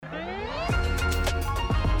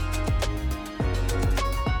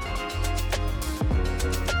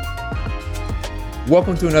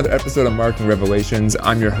Welcome to another episode of Marketing Revelations.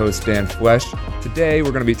 I'm your host, Dan Flesh. Today,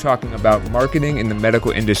 we're going to be talking about marketing in the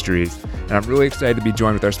medical industries. And I'm really excited to be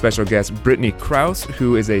joined with our special guest, Brittany Kraus,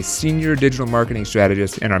 who is a senior digital marketing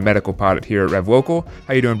strategist in our medical pod here at RevLocal.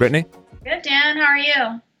 How you doing, Brittany? Good, Dan. How are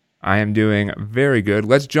you? I am doing very good.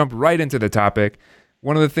 Let's jump right into the topic.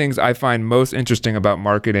 One of the things I find most interesting about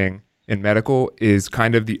marketing in medical is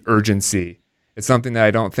kind of the urgency. It's something that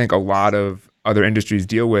I don't think a lot of other industries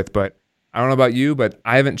deal with, but I don't know about you, but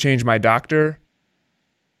I haven't changed my doctor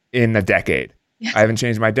in a decade. Yes. I haven't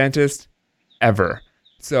changed my dentist ever.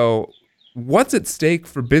 So what's at stake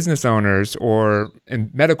for business owners or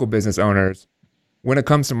medical business owners when it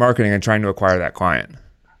comes to marketing and trying to acquire that client?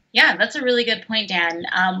 Yeah, that's a really good point, Dan.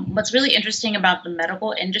 What's really interesting about the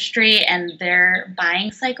medical industry and their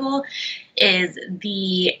buying cycle is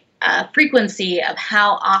the frequency of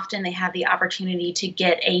how often they have the opportunity to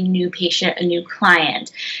get a new patient, a new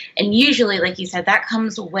client. And usually, like you said, that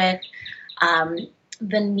comes with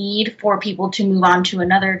the need for people to move on to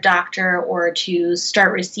another doctor or to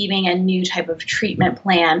start receiving a new type of treatment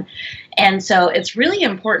plan. And so it's really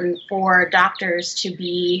important for doctors to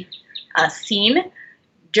be seen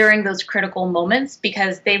during those critical moments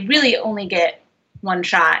because they really only get one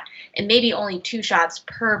shot and maybe only two shots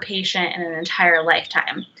per patient in an entire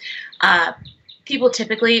lifetime. People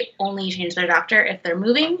typically only change their doctor if they're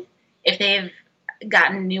moving, if they've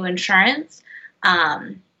gotten new insurance,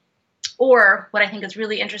 or what I think is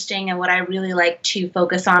really interesting and what I really like to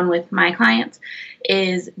focus on with my clients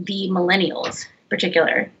is the millennials,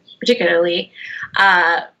 particularly,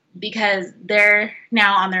 because they're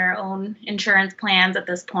now on their own insurance plans at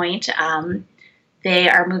this point. They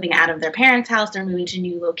are moving out of their parents' house. They're moving to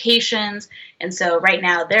new locations. And so right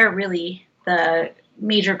now, they're really the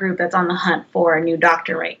major group that's on the hunt for a new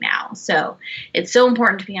doctor right now. So it's so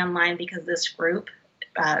important to be online because this group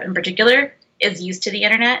in particular is used to the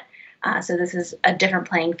internet. So this is a different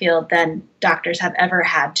playing field than doctors have ever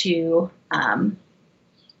had to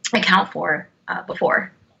account for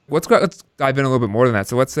before. Let's dive in a little bit more than that.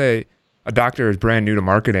 So let's say a doctor is brand new to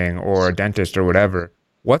marketing or a dentist or whatever.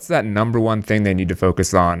 What's that number one thing they need to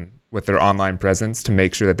focus on with their online presence to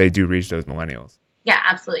make sure that they do reach those millennials? Yeah,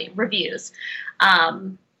 absolutely. Reviews.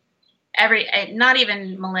 Not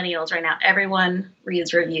even millennials right now. Everyone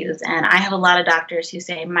reads reviews. And I have a lot of doctors who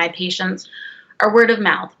say, my patients are word of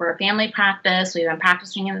mouth. We're a family practice. We've been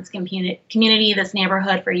practicing in this community, this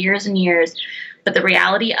neighborhood for years and years. But the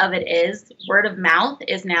reality of it is word of mouth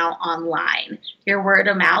is now online. Your word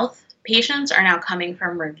of mouth patients are now coming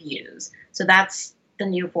from reviews. So that's the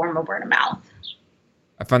new form of word of mouth.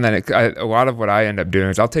 I find that a lot of what I end up doing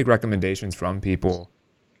is I'll take recommendations from people,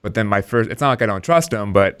 but then it's not like I don't trust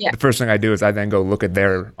them, but The first thing I do is I then go look at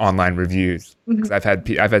their online reviews. Because I've had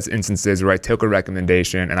instances where I took a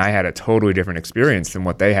recommendation and I had a totally different experience than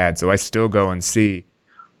what they had. So I still go and see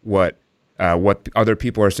what other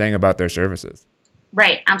people are saying about their services.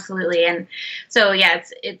 Right, absolutely. And so,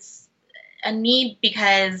 it's a need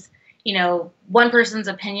because, one person's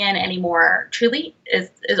opinion anymore truly is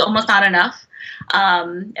almost not enough.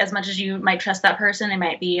 As much as you might trust that person, it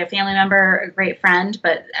might be a family member, a great friend,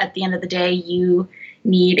 but at the end of the day, you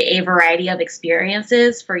need a variety of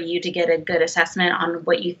experiences for you to get a good assessment on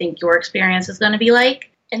what you think your experience is going to be like.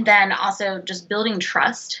 And then also just building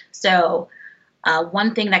trust. So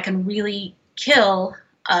one thing that can really kill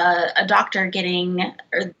a doctor getting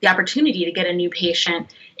or the opportunity to get a new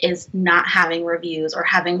patient is not having reviews or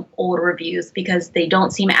having old reviews because they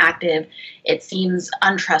don't seem active. It seems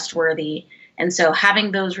untrustworthy. And so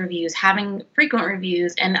having those reviews, having frequent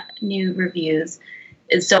reviews and new reviews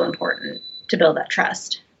is so important to build that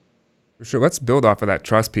trust. For sure. Let's build off of that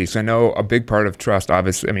trust piece. I know a big part of trust,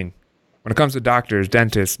 obviously, when it comes to doctors,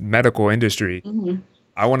 dentists, medical industry,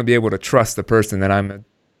 I want to be able to trust the person that I'm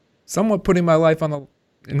somewhat putting my life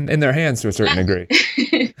in their hands to a certain degree.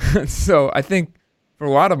 So I think for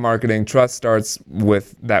a lot of marketing, trust starts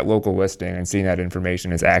with that local listing and seeing that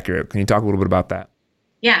information is accurate. Can you talk a little bit about that?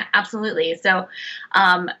 Yeah, absolutely. So,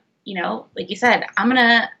 like you said, I'm going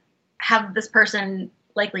to have this person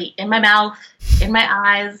likely in my mouth, in my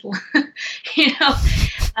eyes.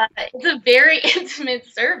 It's a very intimate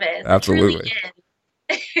service. Absolutely.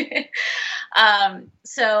 It really is.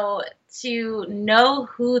 So to know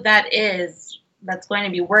who that is, that's going to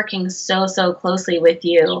be working so closely with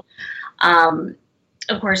you.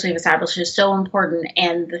 Of course, we've established is so important.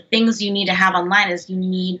 And the things you need to have online is you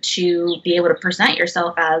need to be able to present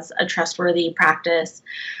yourself as a trustworthy practice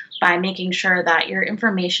by making sure that your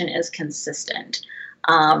information is consistent.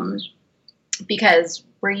 Because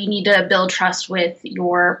where you need to build trust with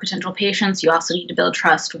your potential patients, you also need to build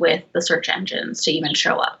trust with the search engines to even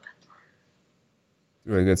show up.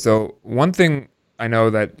 Really good. So one thing I know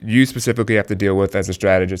that you specifically have to deal with as a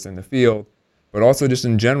strategist in the field, but also just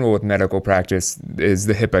in general with medical practice, is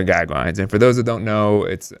the HIPAA guidelines. And for those that don't know,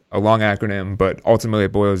 it's a long acronym, but ultimately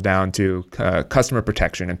it boils down to customer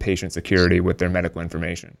protection and patient security with their medical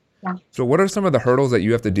information. Yeah. So what are some of the hurdles that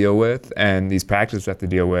you have to deal with and these practices have to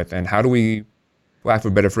deal with, and how do we, for lack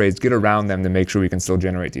of a better phrase, get around them to make sure we can still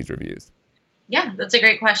generate these reviews? Yeah, that's a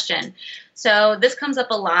great question. So this comes up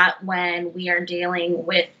a lot when we are dealing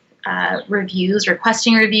with reviews,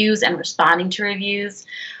 requesting reviews, and responding to reviews.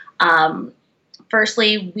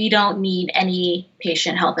 Firstly, we don't need any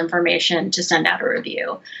patient health information to send out a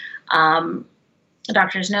review.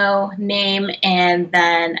 Doctors know name and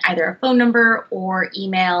then either a phone number or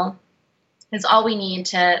email is all we need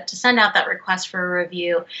to send out that request for a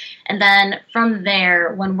review. And then from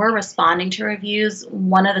there, when we're responding to reviews,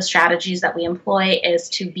 one of the strategies that we employ is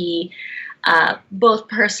to be both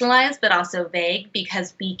personalized but also vague,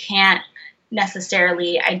 because we can't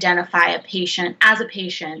necessarily identify a patient as a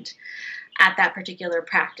patient at that particular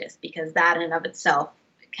practice, because that in and of itself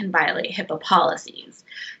can violate HIPAA policies.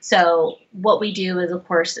 So what we do is, of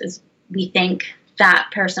course, is we thank that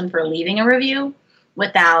person for leaving a review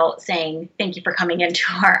without saying, thank you for coming into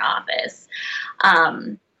our office,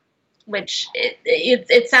 which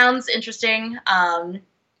it sounds interesting. And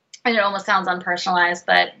it almost sounds unpersonalized,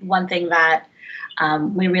 but one thing that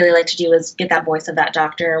we really like to do is get that voice of that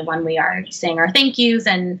doctor when we are saying our thank yous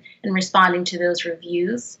and responding to those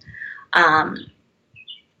reviews.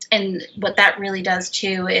 And what that really does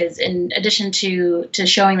too is, in addition to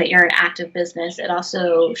showing that you're an active business, it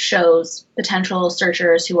also shows potential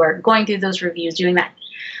searchers who are going through those reviews, doing that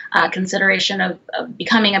consideration of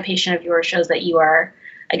becoming a patient of yours, shows that you are,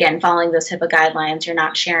 again, following those HIPAA guidelines. You're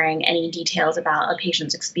not sharing any details about a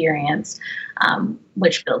patient's experience,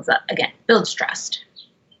 which builds trust.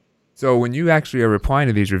 So when you actually are replying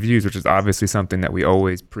to these reviews, which is obviously something that we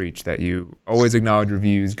always preach, that you always acknowledge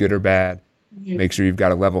reviews, good or bad, make sure you've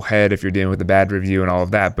got a level head if you're dealing with a bad review and all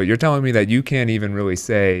of that. But you're telling me that you can't even really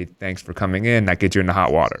say, thanks for coming in, that gets you into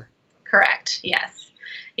hot water. Correct. Yes.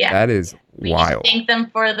 Yeah. That is wild. We thank them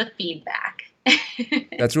for the feedback.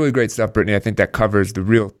 That's really great stuff, Brittany. I think that covers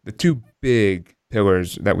the two big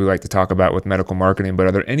pillars that we like to talk about with medical marketing. But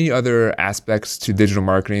are there any other aspects to digital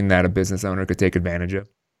marketing that a business owner could take advantage of?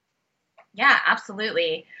 Yeah,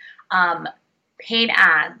 absolutely. Paid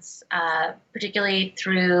ads, particularly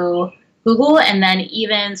through Google and then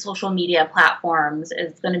even social media platforms,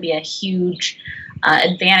 is going to be a huge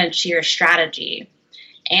advantage to your strategy.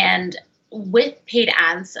 And with paid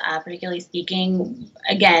ads, particularly speaking,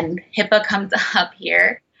 again, HIPAA comes up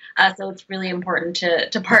here. So it's really important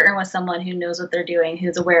to partner with someone who knows what they're doing,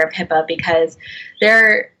 who's aware of HIPAA, because there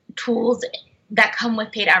are tools that come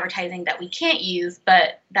with paid advertising that we can't use.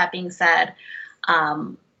 But that being said,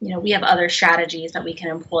 we have other strategies that we can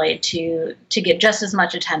employ to get just as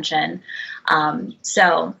much attention.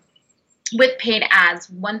 So with paid ads,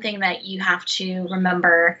 one thing that you have to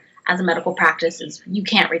remember as a medical practice is you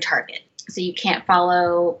can't retarget. So you can't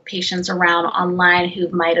follow patients around online who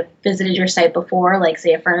might have visited your site before, like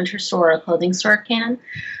say a furniture store or a clothing store can.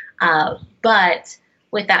 But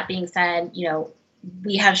with that being said,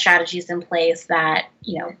 we have strategies in place that,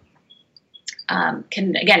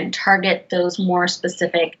 can, again, target those more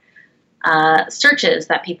specific searches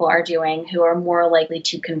that people are doing who are more likely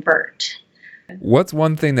to convert. What's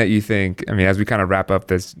one thing that you think, as we kind of wrap up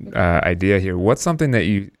this idea here, what's something that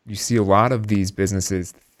you see a lot of these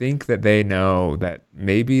businesses think that they know that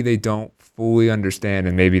maybe they don't fully understand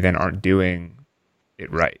and maybe then aren't doing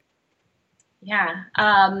it right? Yeah.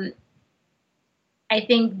 I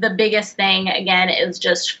think the biggest thing, again, is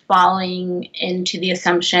just falling into the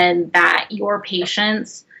assumption that your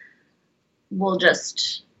patients will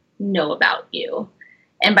just know about you.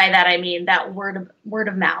 And by that, I mean that word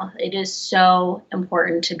of mouth. It is so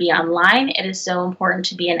important to be online. It is so important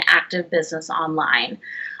to be an active business online.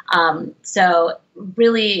 So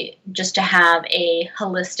really just to have a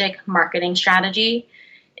holistic marketing strategy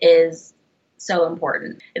is so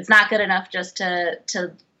important. It's not good enough just to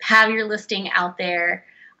have your listing out there.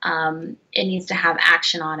 It needs to have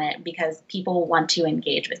action on it because people want to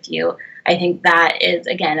engage with you. I think that is,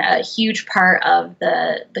 again, a huge part of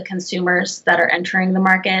the consumers that are entering the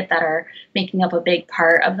market, that are making up a big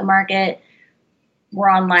part of the market.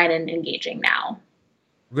 We're online and engaging now.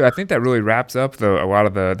 I think that really wraps up a lot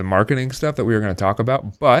of the marketing stuff that we were going to talk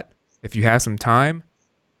about. But if you have some time,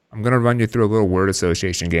 I'm going to run you through a little word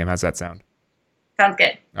association game. How's that sound? Sounds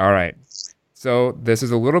good. All right. So this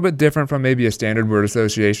is a little bit different from maybe a standard word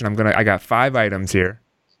association. I got 5 items here.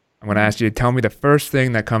 I'm going to ask you to tell me the first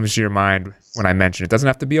thing that comes to your mind when I mention it. It doesn't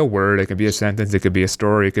have to be a word. It could be a sentence. It could be a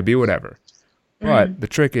story. It could be whatever. But the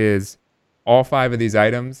trick is all 5 of these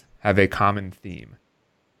items have a common theme.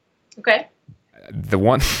 Okay.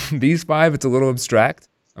 These 5, it's a little abstract.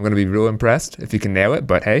 I'm going to be real impressed if you can nail it.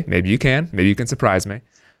 But hey, maybe you can. Maybe you can surprise me.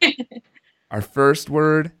 Our first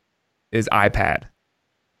word is iPad.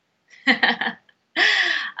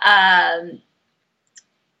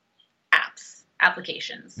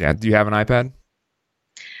 Applications. Yeah. Do you have an iPad?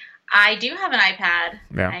 I do have an iPad.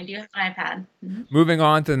 Yeah. I do have an iPad. Mm-hmm. Moving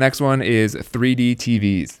on to the next one is 3D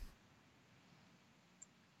TVs.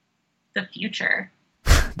 The future.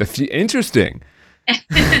 Interesting.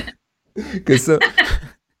 So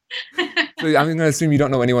I'm going to assume you don't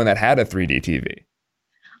know anyone that had a 3D TV.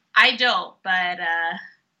 I don't, but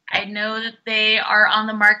I know that they are on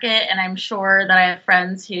the market, and I'm sure that I have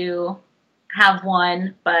friends who have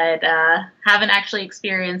one, but haven't actually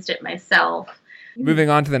experienced it myself. Moving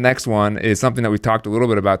on to the next one is something that we talked a little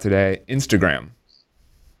bit about today, Instagram.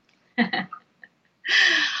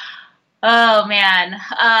 Oh,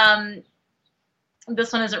 man.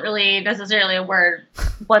 This one isn't really necessarily a word,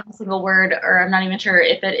 one single word, or I'm not even sure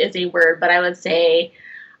if it is a word, but I would say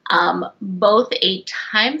both a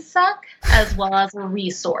time suck as well as a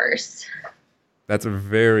resource. That's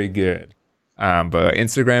very good. But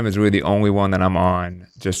Instagram is really the only one that I'm on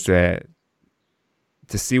just to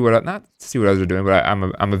see not to see what others are doing, but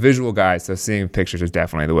I'm a visual guy, so seeing pictures is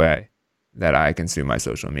definitely the way that I consume my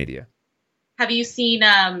social media. Have you seen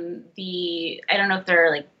I don't know if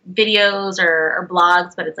they're like videos or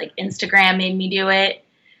blogs, but it's like Instagram made me do it,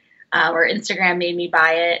 or Instagram made me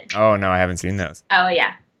buy it. Oh, no, I haven't seen those. Oh,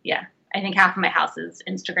 yeah. Yeah. I think half of my house is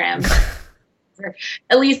Instagram. Or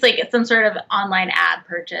at least like some sort of online ad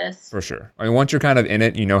purchase. For sure. I mean, once you're kind of in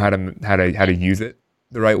it, you know how to use it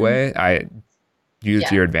the right way. I use it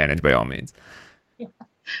to your advantage by all means. Yeah.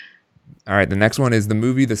 All right. The next one is the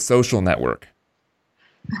movie The Social Network.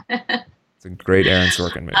 It's a great Aaron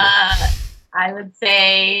Sorkin movie. I would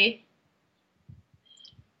say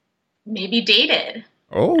maybe Dated.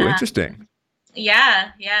 Oh, interesting.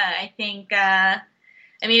 Yeah. I think,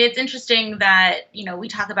 it's interesting that, we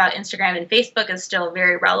talk about Instagram and Facebook is still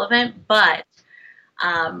very relevant, but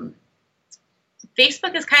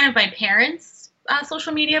Facebook is kind of my parents'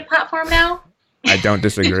 social media platform now. I don't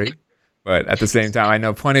disagree. But at the same time, I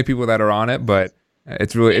know plenty of people that are on it, but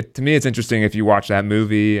it's really, to me, it's interesting if you watch that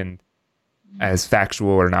movie and as factual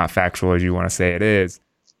or not factual as you want to say it is,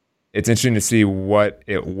 it's interesting to see what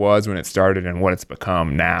it was when it started and what it's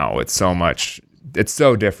become now. It's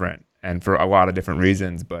so different and for a lot of different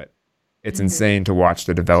reasons, but it's insane to watch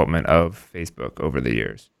the development of Facebook over the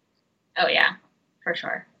years. Oh, yeah, for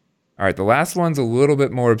sure. All right, the last one's a little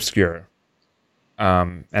bit more obscure.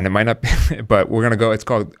 And it might not be, but we're going to go, it's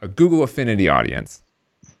called a Google Affinity Audience.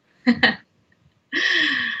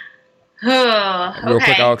 Real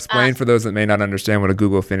quick, I'll explain for those that may not understand what a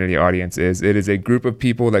Google Affinity Audience is. It is a group of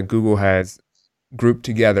people that Google has grouped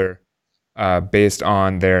together based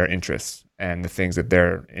on their interests and the things that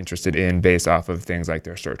they're interested in based off of things like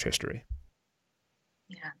their search history.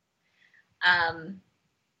 Yeah.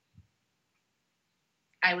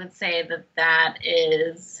 I would say that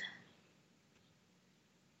is,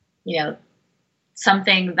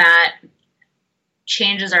 something that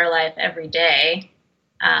changes our life every day.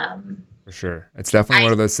 For sure. It's definitely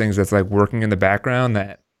one of those things that's like working in the background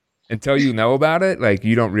that until you know about it, like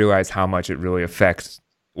you don't realize how much it really affects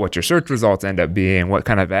what your search results end up being, what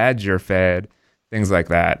kind of ads you're fed, things like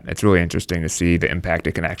that. It's really interesting to see the impact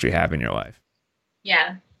it can actually have in your life.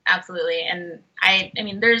 Yeah, absolutely. And I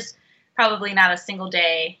mean, there's probably not a single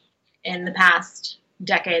day in the past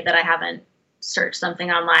decade that I haven't searched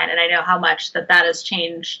something online. And I know how much that has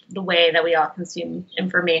changed the way that we all consume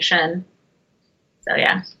information. So,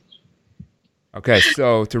 yeah. Okay,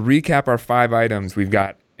 so to recap our 5 items, we've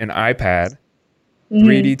got an iPad,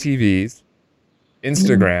 3D TVs,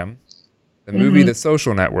 Instagram, the movie The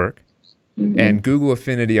Social Network, and Google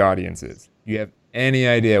Affinity Audiences. Do you have any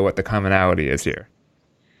idea what the commonality is here?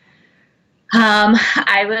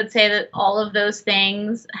 I would say that all of those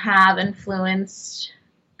things have influenced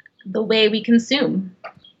the way we consume.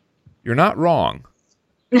 You're not wrong.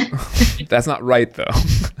 That's not right, though.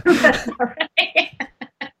 That's not right.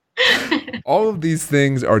 All of these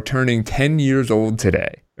things are turning 10 years old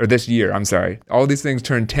today. Or this year, I'm sorry. All these things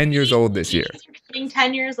turned 10 years old this year. Being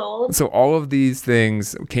 10 years old? So all of these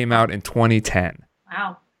things came out in 2010.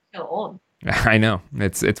 Wow, so old. I know.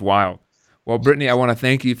 It's wild. Well, Brittany, I want to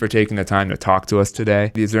thank you for taking the time to talk to us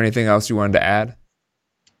today. Is there anything else you wanted to add?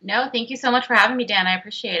 No, thank you so much for having me, Dan. I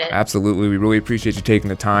appreciate it. Absolutely. We really appreciate you taking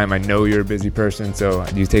the time. I know you're a busy person, so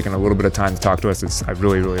you taking a little bit of time to talk to us, I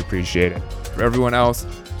really, really appreciate it. For everyone else,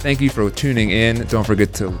 thank you for tuning in. Don't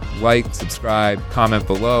forget to like, subscribe, comment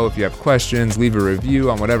below. If you have questions, leave a review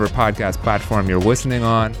on whatever podcast platform you're listening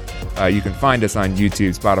on. You can find us on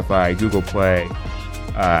YouTube, Spotify, Google Play,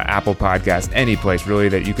 Apple Podcasts, any place really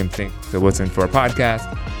that you can think to listen for a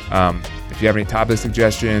podcast. If you have any topic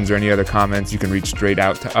suggestions or any other comments, you can reach straight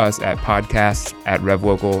out to us at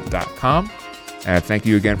podcasts@revlocal.com. And thank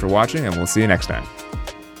you again for watching, and we'll see you next time.